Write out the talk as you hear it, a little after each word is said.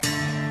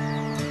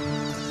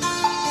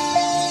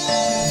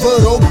vă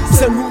rog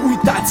să nu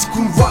uitați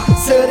cumva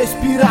să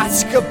respirați,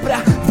 că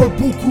prea vă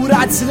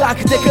bucurați la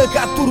câte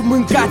căcaturi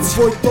mâncați.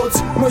 Voi toți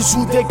mă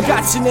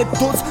judecați,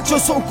 netoți și o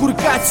să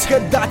încurcați, că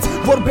dați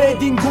vorbe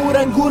din gură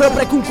în gură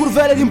precum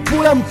curvele din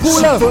pulă în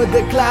pulă. Și vă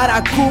declar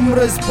acum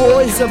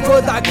război, să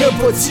văd dacă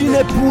vă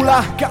ține pula,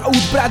 că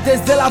aud prea des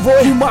de la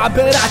voi mă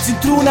aberați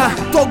întruna.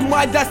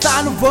 Tocmai de asta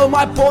nu vă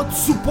mai pot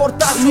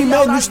suporta.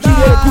 Nimeni nu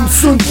știe cum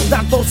sunt,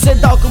 dar toți se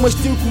dau că mă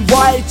știu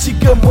cumva, e ci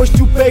că mă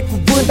știu pe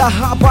cuvânt. Dar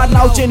habar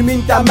n-au ce în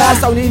mintea mea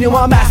sau în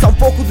inima mea, sau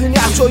focul din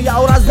ea și o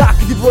iau razna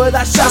cât văd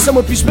așa să mă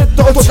piși pe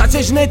toți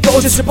acești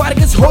netoți ce se pare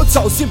că-s hoți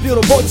sau simpli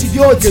roboți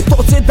idioți, că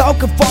toți se dau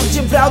că fac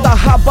ce vreau, dar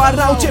habar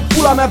n-au ce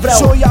pula mea vreau.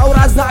 Și o iau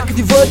razna cât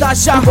văd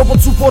așa, nu vă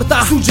pot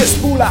suporta. Sugeți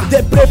pula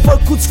de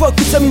prefăcuți,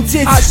 făcuți să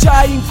mințiți,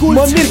 așa inculți,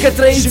 mă mir că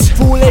trăiți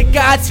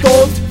și-nfulecați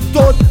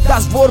tot,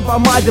 dați vorba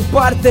mai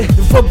departe,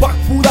 vă bag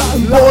pula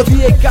în lot,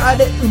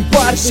 fiecare în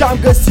parte. Și-am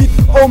găsit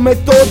o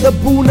metodă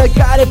bună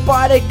care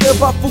pare că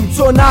va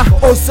funcționa.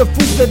 O să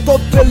fug de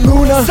tot pe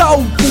lună sau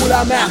în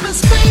pula mea. I'm a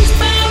space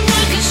man,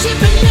 like a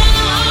ship in